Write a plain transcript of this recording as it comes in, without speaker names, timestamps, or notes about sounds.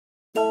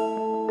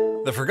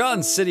The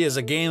Forgotten City is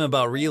a game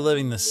about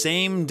reliving the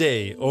same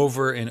day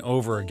over and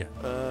over again.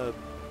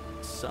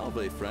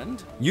 Salve,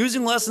 friend.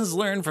 Using lessons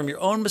learned from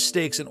your own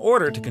mistakes in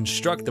order to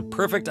construct the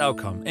perfect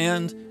outcome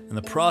and, in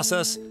the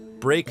process,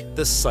 break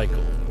the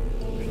cycle.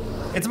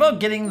 It's about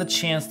getting the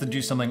chance to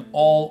do something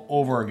all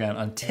over again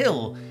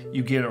until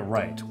you get it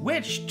right,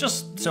 which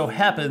just so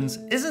happens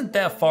isn't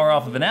that far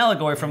off of an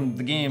allegory from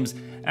the game's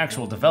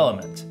actual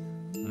development.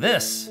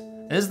 This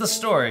is the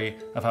story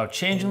of how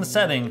changing the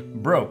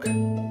setting broke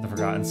the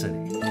Forgotten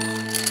City.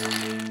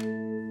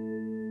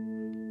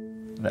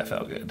 That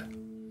felt good.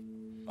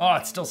 Oh,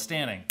 it's still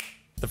standing.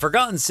 The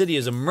Forgotten City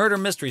is a murder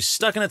mystery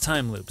stuck in a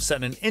time loop, set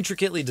in an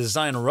intricately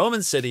designed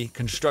Roman city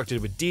constructed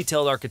with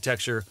detailed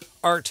architecture,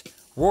 art,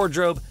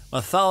 wardrobe,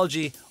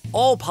 mythology,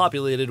 all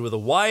populated with a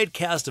wide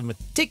cast of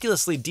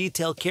meticulously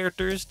detailed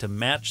characters to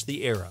match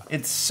the era.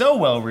 It's so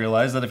well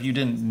realized that if you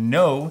didn't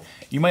know,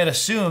 you might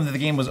assume that the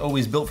game was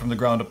always built from the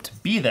ground up to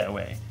be that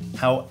way.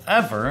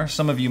 However,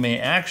 some of you may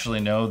actually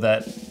know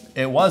that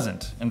it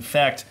wasn't. In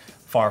fact,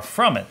 far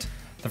from it.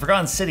 The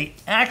Forgotten City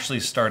actually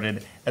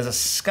started as a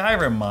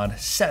Skyrim mod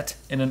set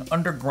in an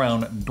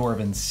underground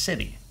Dwarven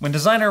city. When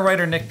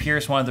designer-writer Nick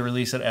Pearce wanted to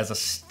release it as a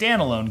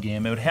standalone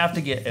game, it would have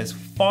to get as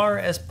far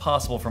as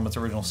possible from its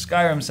original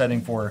Skyrim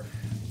setting for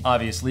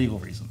obvious legal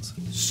reasons.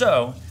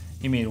 So,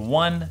 he made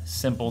one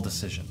simple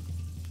decision: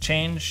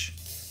 change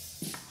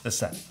the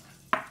setting.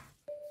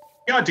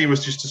 The idea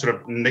was just to sort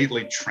of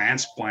neatly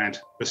transplant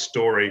the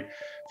story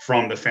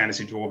from the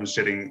fantasy Dwarven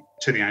setting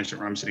to the ancient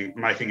Rome setting,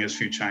 making as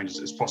few changes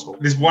as possible.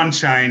 This one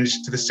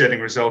change to the setting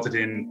resulted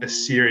in a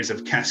series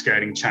of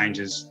cascading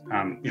changes,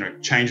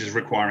 changes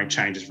requiring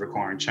changes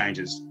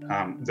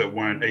that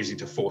weren't easy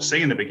to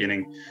foresee in the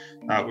beginning,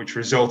 which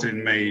resulted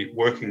in me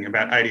working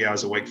about 80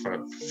 hours a week for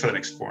the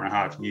next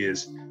 4.5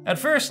 years. At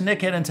first,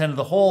 Nick had intended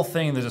the whole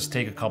thing to just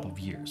take a couple of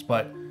years,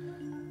 but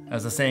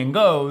as the saying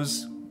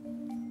goes,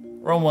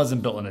 Rome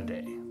wasn't built in a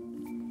day.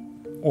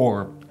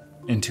 Or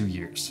in 2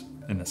 years,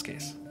 in this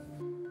case.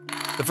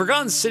 The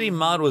Forgotten City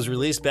mod was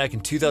released back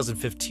in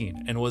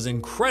 2015 and was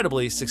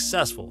incredibly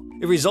successful.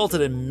 It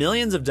resulted in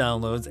millions of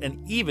downloads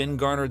and even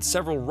garnered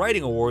several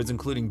writing awards,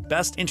 including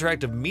Best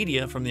Interactive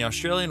Media from the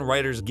Australian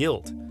Writers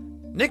Guild.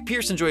 Nick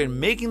Pearce enjoyed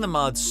making the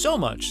mod so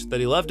much that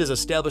he left his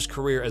established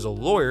career as a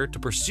lawyer to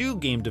pursue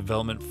game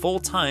development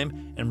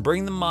full-time and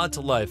bring the mod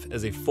to life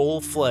as a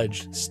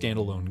full-fledged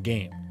standalone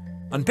game.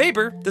 On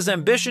paper, this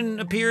ambition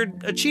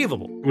appeared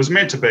achievable. It was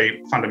meant to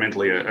be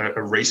fundamentally a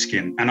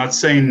reskin, and I'd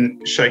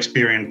seen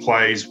Shakespearean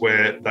plays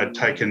where they'd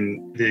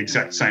taken the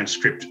exact same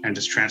script and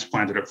just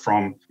transplanted it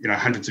from,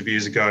 hundreds of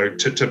years ago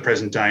to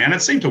present day, and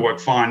it seemed to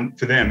work fine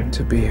for them.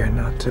 To be or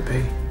not to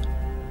be,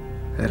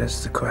 that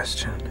is the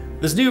question.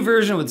 This new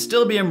version would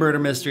still be a murder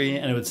mystery,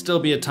 and it would still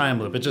be a time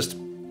loop. It just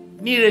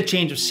needed a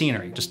change of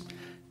scenery. Just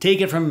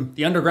take it from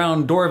the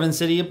underground Dwarven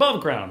city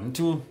above ground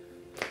into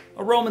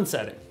a Roman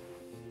setting.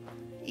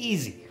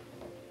 Easy.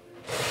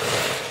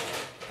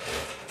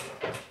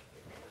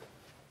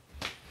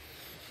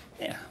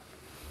 Yeah.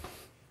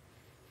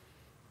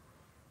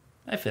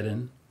 I fit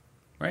in,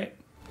 right?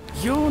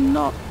 You're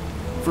not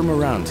from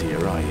around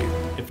here, are you?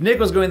 If Nick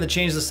was going to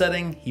change the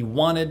setting, he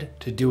wanted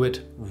to do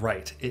it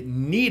right. It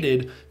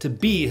needed to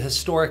be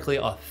historically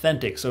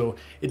authentic, so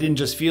it didn't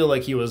just feel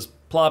like he was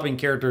plopping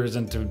characters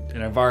into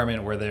an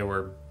environment where they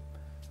were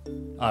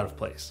out of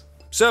place.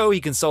 So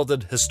he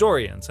consulted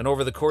historians, and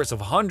over the course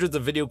of hundreds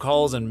of video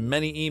calls and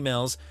many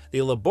emails,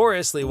 they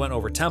laboriously went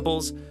over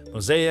temples,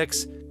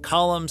 mosaics,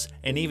 columns,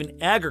 and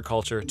even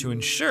agriculture to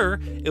ensure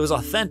it was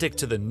authentic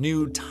to the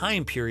new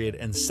time period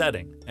and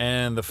setting.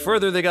 And the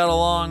further they got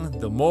along,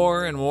 the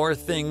more and more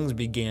things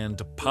began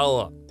to pile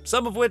up,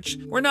 some of which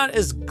were not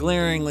as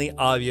glaringly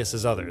obvious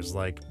as others,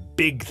 like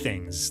big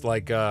things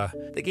like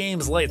the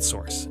game's light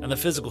source and the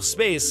physical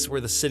space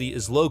where the city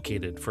is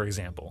located, for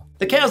example.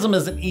 The chasm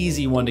is an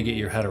easy one to get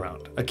your head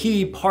around. A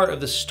key part of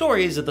the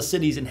story is that the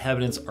city's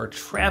inhabitants are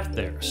trapped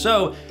there,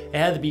 so it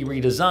had to be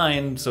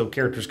redesigned so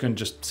characters couldn't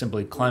just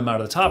simply climb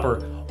out of the top or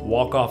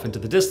walk off into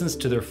the distance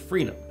to their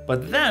freedom.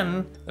 But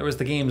then there was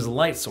the game's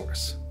light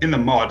source. In the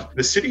mod,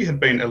 the city had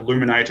been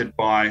illuminated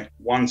by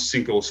one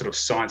single sort of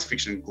science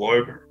fiction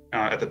globe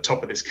at the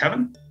top of this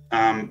cavern.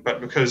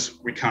 But because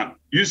we can't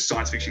use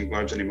science fiction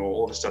globes anymore,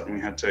 all of a sudden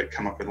we had to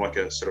come up with like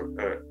a sort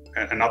of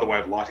another way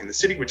of lighting the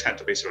city, which had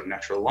to be sort of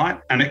natural light.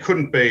 And it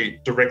couldn't be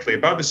directly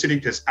above the city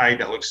because A,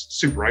 that looks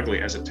super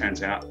ugly as it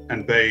turns out.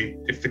 And B,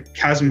 if the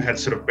chasm had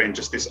sort of been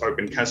just this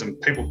open chasm,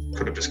 people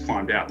could have just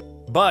climbed out.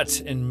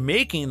 But in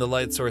making the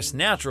light source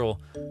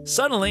natural,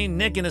 suddenly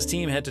Nick and his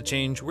team had to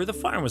change where the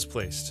farm was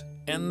placed,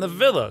 and the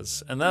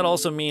villas, and that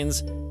also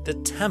means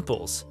the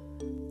temples.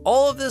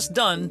 All of this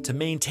done to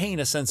maintain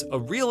a sense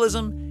of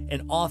realism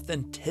and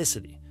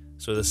authenticity.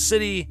 So the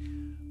city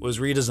was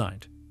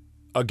redesigned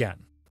again.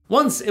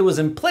 Once it was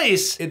in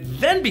place, it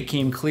then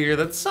became clear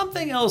that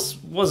something else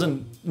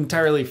wasn't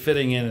entirely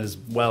fitting in as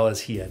well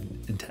as he had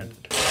intended.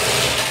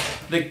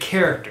 The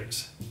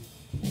characters.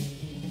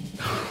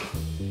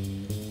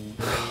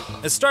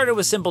 It started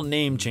with simple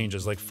name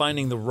changes like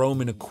finding the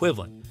Roman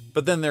equivalent.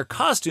 But then their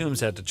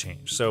costumes had to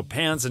change, so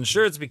pants and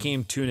shirts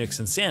became tunics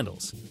and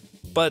sandals.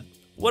 But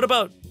what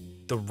about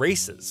the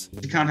races?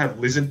 You can't have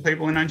lizard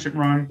people in ancient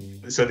Rome.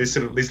 So these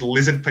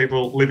lizard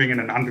people living in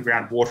an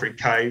underground watery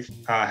cave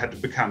had to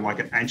become like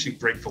an ancient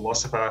Greek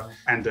philosopher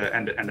and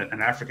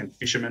an African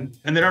fisherman.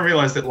 And then I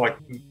realized that like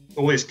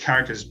all these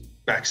characters'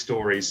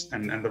 backstories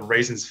and the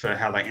reasons for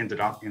how they ended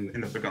up in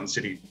the Forgotten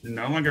City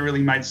no longer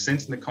really made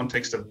sense in the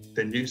context of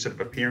their new sort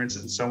of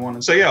appearances and so on.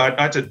 And so yeah,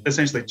 I had to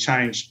essentially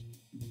change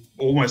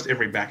almost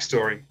every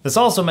backstory. This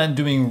also meant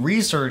doing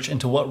research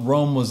into what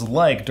Rome was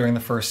like during the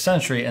first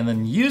century and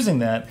then using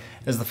that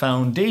as the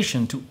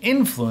foundation to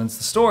influence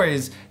the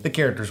stories the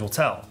characters will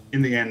tell.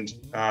 In the end,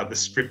 the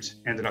script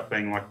ended up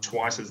being like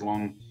twice as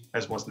long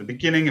as was in the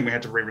beginning, and we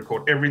had to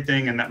re-record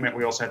everything, and that meant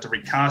we also had to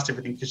recast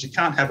everything because you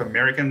can't have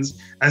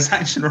Americans as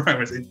ancient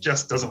Romans. It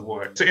just doesn't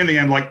work. So in the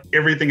end, like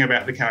everything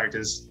about the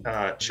characters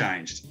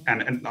changed,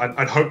 and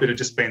I'd hope that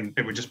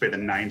it would just be the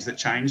names that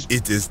changed.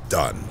 It is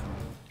done.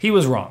 He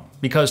was wrong,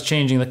 because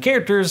changing the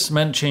characters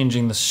meant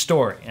changing the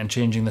story, and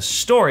changing the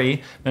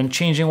story meant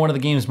changing one of the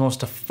game's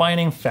most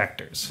defining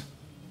factors,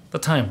 the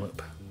time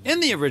loop. In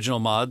the original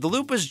mod, the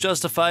loop was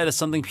justified as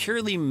something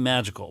purely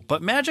magical,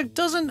 but magic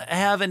doesn't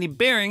have any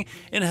bearing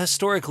in a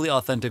historically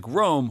authentic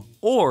Rome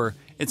or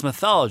its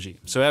mythology.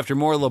 So after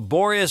more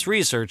laborious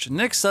research,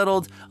 Nick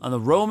settled on the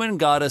Roman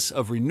goddess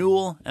of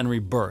renewal and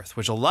rebirth,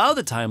 which allowed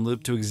the time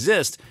loop to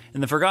exist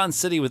in the Forgotten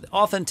City with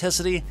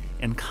authenticity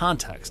and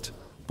context.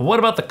 But what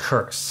about the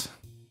curse?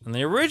 In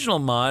the original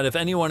mod, if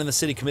anyone in the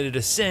city committed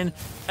a sin,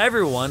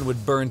 everyone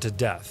would burn to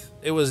death.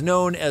 It was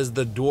known as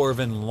the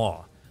Dwarven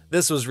Law.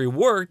 This was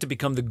reworked to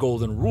become the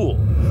Golden Rule.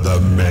 The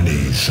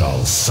many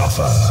shall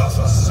suffer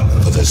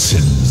for the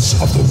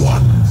sins of the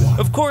one.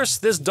 Of course,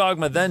 this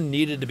dogma then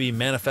needed to be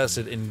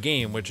manifested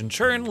in-game, which in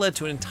turn led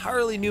to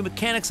entirely new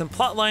mechanics and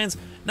plot lines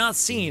not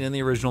seen in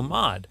the original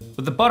mod.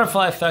 With the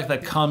butterfly effect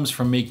that comes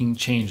from making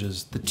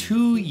changes, the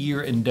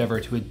 2-year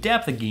endeavor to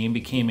adapt the game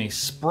became a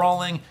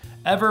sprawling,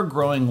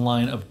 ever-growing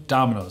line of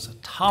dominoes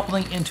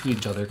toppling into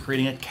each other,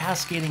 creating a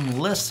cascading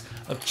list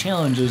of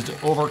challenges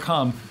to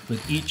overcome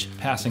with each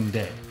passing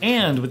day.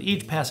 And with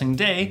each passing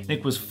day,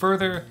 Nick was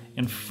further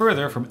and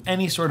further from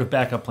any sort of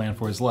backup plan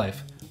for his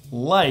life,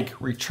 like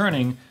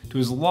returning to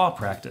his law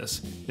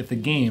practice if the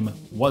game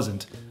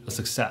wasn't a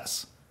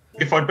success.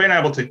 If I'd been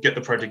able to get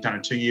the project done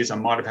in 2 years, I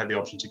might have had the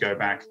option to go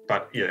back.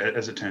 But yeah,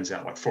 as it turns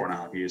out, like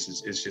 4.5 years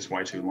is just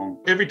way too long.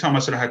 Every time I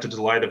sort of had to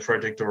delay the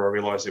project or I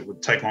realized it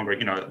would take longer,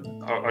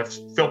 I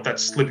felt that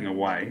slipping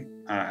away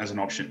as an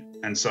option.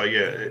 And so, yeah,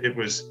 it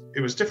was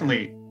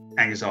definitely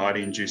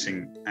anxiety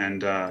inducing.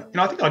 And, I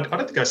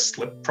don't think I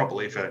slept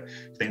properly for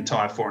the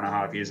entire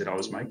 4.5 years that I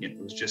was making it.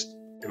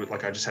 It was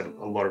like I just had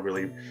a lot of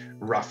really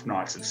rough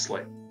nights of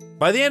sleep.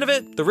 By the end of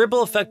it, the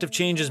ripple effect of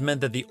changes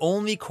meant that the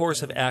only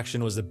course of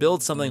action was to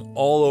build something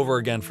all over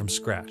again from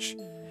scratch.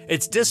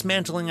 It's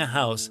dismantling a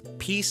house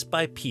piece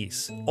by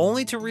piece,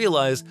 only to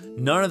realize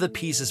none of the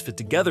pieces fit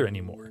together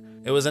anymore.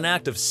 It was an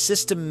act of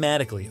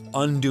systematically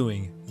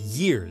undoing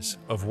years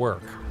of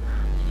work.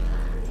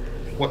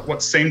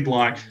 What seemed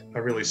like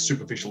a really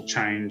superficial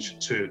change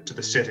to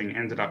the setting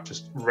ended up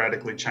just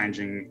radically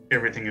changing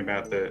everything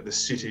about the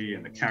city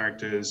and the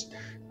characters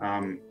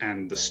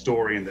and the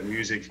story and the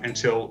music,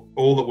 until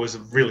all that was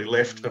really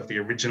left of the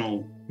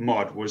original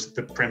mod was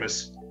the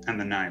premise and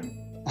the name.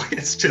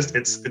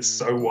 It's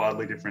so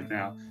wildly different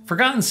now.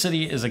 Forgotten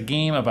City is a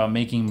game about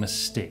making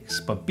mistakes,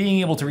 but being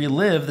able to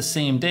relive the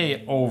same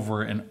day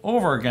over and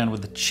over again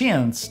with the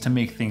chance to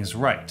make things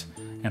right.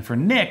 And for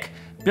Nick,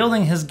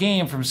 building his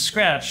game from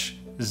scratch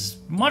is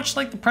much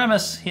like the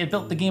premise he had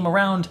built the game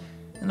around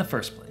in the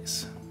first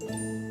place.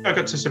 I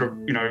got to sort of,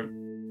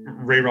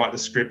 rewrite the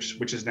script,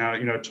 which is now,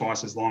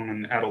 twice as long,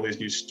 and add all these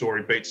new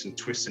story beats and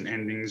twists and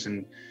endings,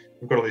 and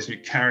we've got all these new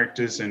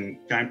characters and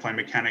gameplay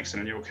mechanics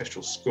and a new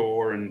orchestral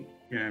score and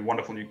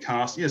wonderful new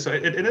cast. Yeah, so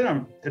it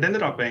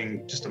ended up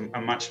being just a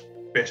much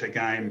better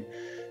game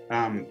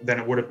than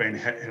it would have been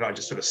had I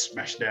just sort of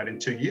smashed it out in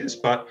 2 years.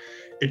 But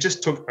it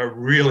just took a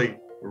really,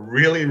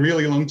 really,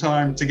 really long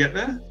time to get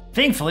there.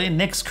 Thankfully,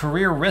 Nick's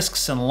career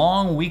risks and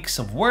long weeks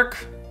of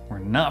work were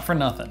not for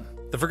nothing.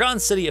 The Forgotten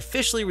City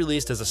officially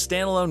released as a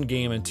standalone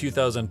game in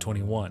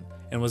 2021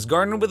 and was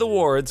garnered with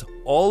awards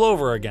all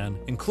over again,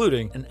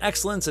 including an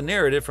Excellence in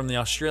Narrative from the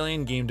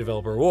Australian Game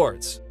Developer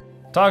Awards.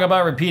 Talk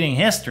about repeating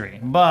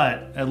history,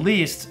 but at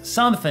least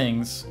some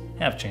things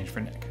have changed for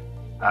Nick.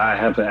 I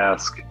have to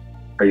ask,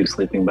 are you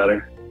sleeping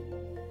better?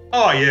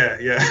 Oh yeah.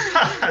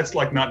 It's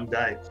like night and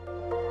day.